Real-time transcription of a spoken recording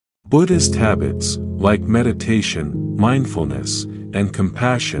Buddhist habits, like meditation, mindfulness, and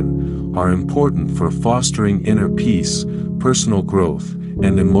compassion, are important for fostering inner peace, personal growth,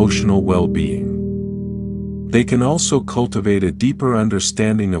 and emotional well-being. They can also cultivate a deeper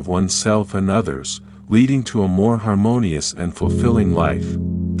understanding of oneself and others, leading to a more harmonious and fulfilling life.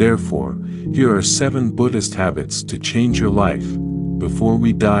 Therefore, here are 7 Buddhist habits to change your life. Before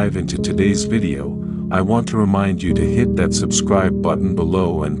we dive into today's video, I want to remind you to hit that subscribe button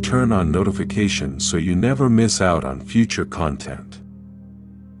below and turn on notifications so you never miss out on future content.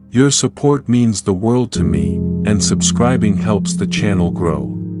 Your support means the world to me, and subscribing helps the channel grow.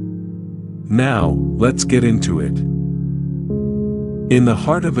 Now, let's get into it. In the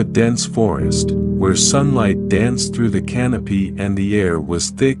heart of a dense forest, where sunlight danced through the canopy and the air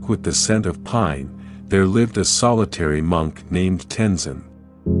was thick with the scent of pine, there lived a solitary monk named Tenzin.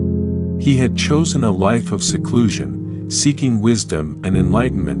 He had chosen a life of seclusion, seeking wisdom and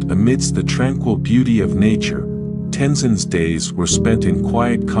enlightenment amidst the tranquil beauty of nature. Tenzin's days were spent in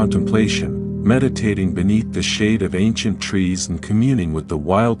quiet contemplation, meditating beneath the shade of ancient trees and communing with the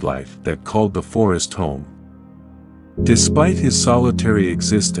wildlife that called the forest home. Despite his solitary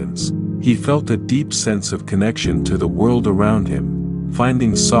existence, he felt a deep sense of connection to the world around him,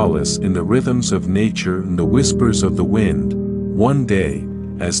 finding solace in the rhythms of nature and the whispers of the wind. One day,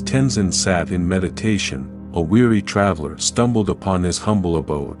 as Tenzin sat in meditation, a weary traveler stumbled upon his humble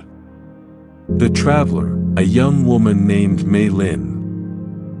abode. The traveler, a young woman named Mei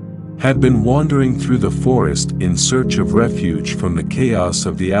Lin, had been wandering through the forest in search of refuge from the chaos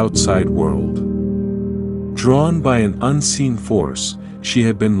of the outside world. Drawn by an unseen force, she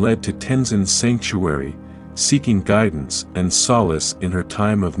had been led to Tenzin's sanctuary, seeking guidance and solace in her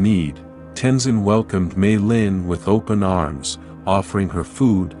time of need. Tenzin welcomed Mei Lin with open arms, offering her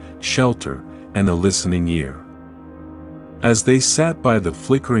food, shelter, and a listening ear. As they sat by the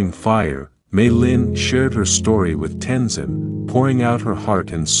flickering fire, Mei Lin shared her story with Tenzin, pouring out her heart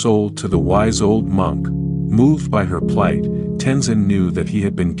and soul to the wise old monk. Moved by her plight, Tenzin knew that he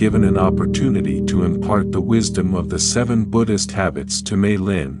had been given an opportunity to impart the wisdom of the 7 Buddhist habits to Mei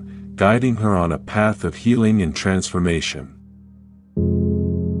Lin, guiding her on a path of healing and transformation.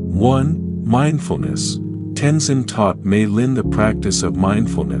 1. Mindfulness. Tenzin taught Mei Lin the practice of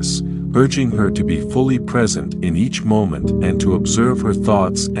mindfulness, urging her to be fully present in each moment and to observe her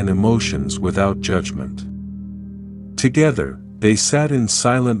thoughts and emotions without judgment. Together, they sat in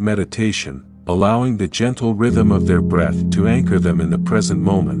silent meditation, allowing the gentle rhythm of their breath to anchor them in the present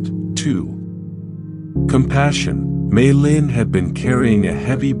moment. 2. Compassion. Mei Lin had been carrying a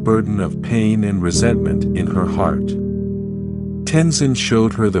heavy burden of pain and resentment in her heart. Tenzin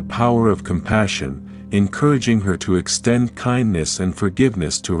showed her the power of compassion, encouraging her to extend kindness and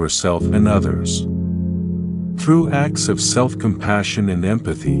forgiveness to herself and others. Through acts of self-compassion and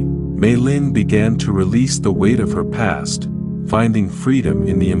empathy, Mei Lin began to release the weight of her past, finding freedom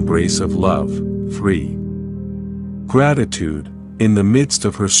in the embrace of love. 3. Gratitude. In the midst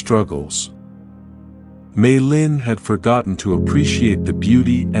of her struggles, Mei Lin had forgotten to appreciate the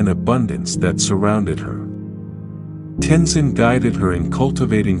beauty and abundance that surrounded her. Tenzin guided her in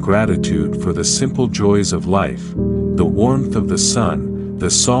cultivating gratitude for the simple joys of life, the warmth of the sun,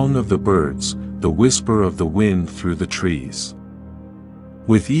 the song of the birds, the whisper of the wind through the trees.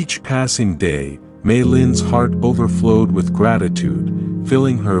 With each passing day, Mei Lin's heart overflowed with gratitude,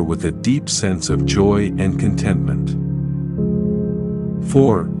 filling her with a deep sense of joy and contentment.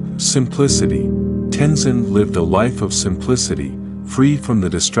 4. Simplicity. Tenzin lived a life of simplicity, free from the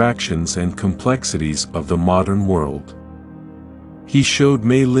distractions and complexities of the modern world. He showed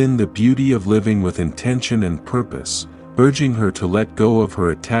Mei Lin the beauty of living with intention and purpose, urging her to let go of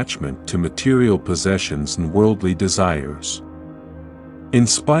her attachment to material possessions and worldly desires.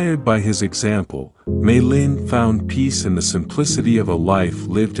 Inspired by his example, Mei Lin found peace in the simplicity of a life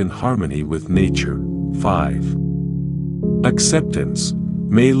lived in harmony with nature. 5. Acceptance.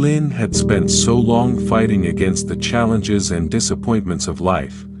 Mei Lin had spent so long fighting against the challenges and disappointments of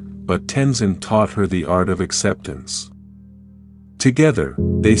life, but Tenzin taught her the art of acceptance. Together,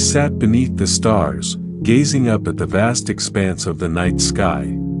 they sat beneath the stars, gazing up at the vast expanse of the night sky.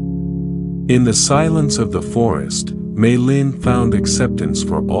 In the silence of the forest, Mei Lin found acceptance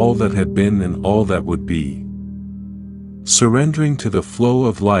for all that had been and all that would be. Surrendering to the flow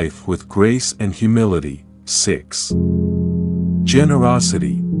of life with grace and humility. 6.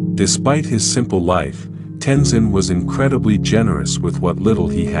 Generosity. Despite his simple life, Tenzin was incredibly generous with what little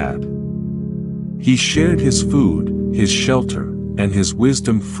he had. He shared his food, his shelter, and his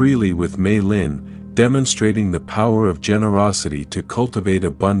wisdom freely with Mei Lin, demonstrating the power of generosity to cultivate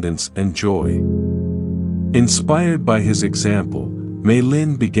abundance and joy. Inspired by his example, Mei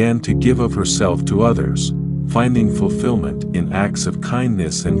Lin began to give of herself to others, finding fulfillment in acts of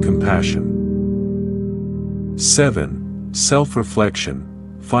kindness and compassion. 7.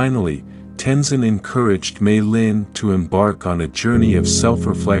 Self-reflection. Finally, Tenzin encouraged Mei Lin to embark on a journey of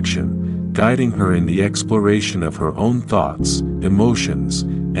self-reflection, guiding her in the exploration of her own thoughts, emotions,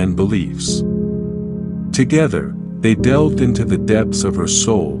 and beliefs. Together, they delved into the depths of her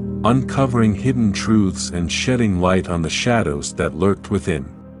soul, uncovering hidden truths and shedding light on the shadows that lurked within.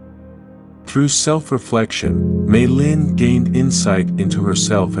 Through self-reflection, Mei Lin gained insight into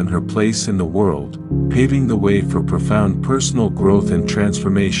herself and her place in the world, paving the way for profound personal growth and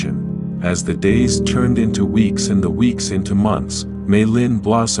transformation. As the days turned into weeks and the weeks into months, Mei Lin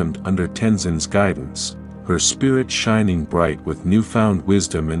blossomed under Tenzin's guidance, her spirit shining bright with newfound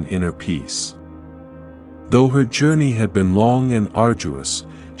wisdom and inner peace. Though her journey had been long and arduous,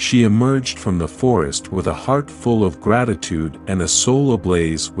 she emerged from the forest with a heart full of gratitude and a soul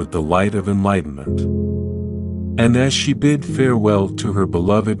ablaze with the light of enlightenment. And as she bid farewell to her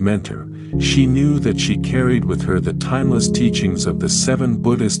beloved mentor, she knew that she carried with her the timeless teachings of the 7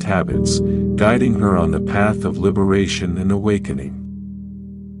 Buddhist habits, guiding her on the path of liberation and awakening.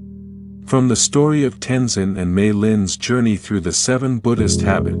 From the story of Tenzin and Mei Lin's journey through the 7 Buddhist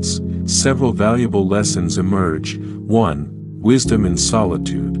habits, several valuable lessons emerge. 1. Wisdom in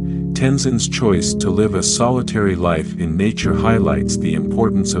solitude. Tenzin's choice to live a solitary life in nature highlights the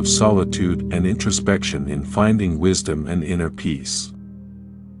importance of solitude and introspection in finding wisdom and inner peace.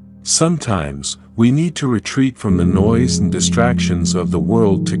 Sometimes, we need to retreat from the noise and distractions of the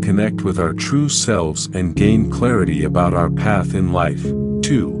world to connect with our true selves and gain clarity about our path in life.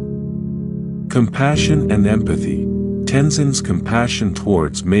 2. Compassion and empathy. Tenzin's compassion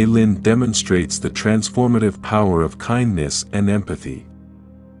towards Mei Lin demonstrates the transformative power of kindness and empathy.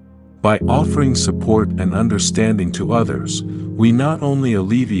 By offering support and understanding to others, we not only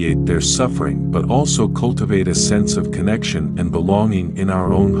alleviate their suffering but also cultivate a sense of connection and belonging in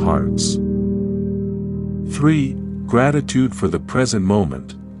our own hearts. 3. Gratitude for the present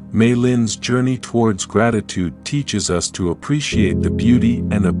moment. Mei Lin's journey towards gratitude teaches us to appreciate the beauty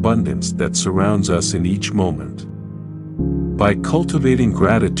and abundance that surrounds us in each moment. By cultivating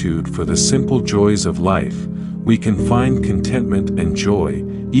gratitude for the simple joys of life, we can find contentment and joy,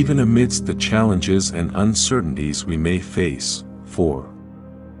 even amidst the challenges and uncertainties we may face. 4.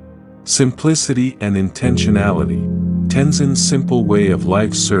 Simplicity and intentionality. Tenzin's simple way of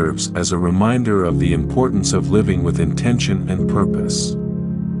life serves as a reminder of the importance of living with intention and purpose.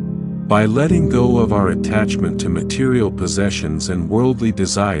 By letting go of our attachment to material possessions and worldly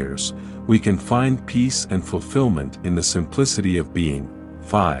desires, we can find peace and fulfillment in the simplicity of being.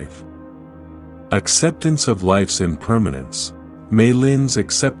 5. Acceptance of life's impermanence. Mei Lin's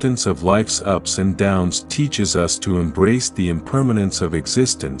acceptance of life's ups and downs teaches us to embrace the impermanence of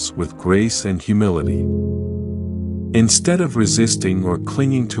existence with grace and humility. Instead of resisting or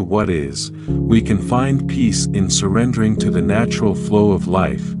clinging to what is, we can find peace in surrendering to the natural flow of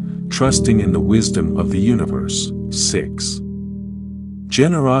life, trusting in the wisdom of the universe. 6.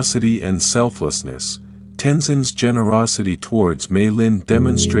 Generosity and selflessness. Tenzin's generosity towards Mei Lin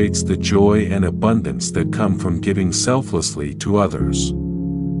demonstrates the joy and abundance that come from giving selflessly to others.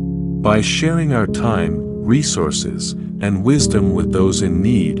 By sharing our time, resources, and wisdom with those in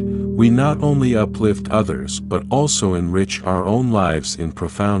need, we not only uplift others but also enrich our own lives in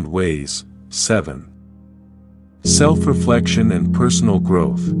profound ways. 7. Self-reflection and personal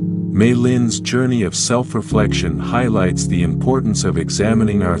growth. Mei Lin's journey of self-reflection highlights the importance of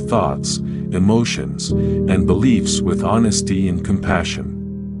examining our thoughts, emotions, and beliefs with honesty and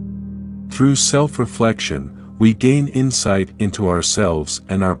compassion. Through self-reflection, we gain insight into ourselves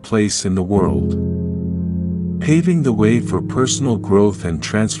and our place in the world. Paving the way for personal growth and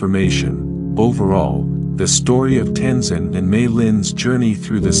transformation. Overall, the story of Tenzin and Mei Lin's journey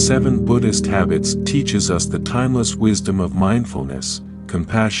through the 7 Buddhist habits teaches us the timeless wisdom of mindfulness,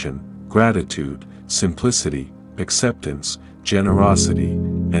 compassion, gratitude, simplicity, acceptance, generosity,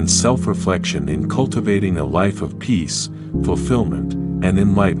 and self-reflection in cultivating a life of peace, fulfillment, and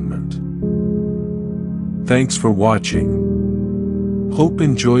enlightenment. Thanks for watching. Hope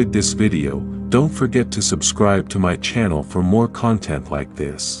enjoyed this video. Don't forget to subscribe to my channel for more content like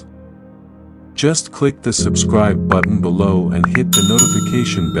this. Just click the subscribe button below and hit the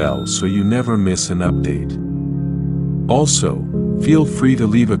notification bell so you never miss an update. Also, feel free to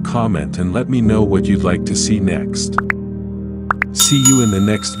leave a comment and let me know what you'd like to see next. See you in the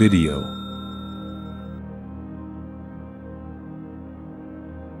next video.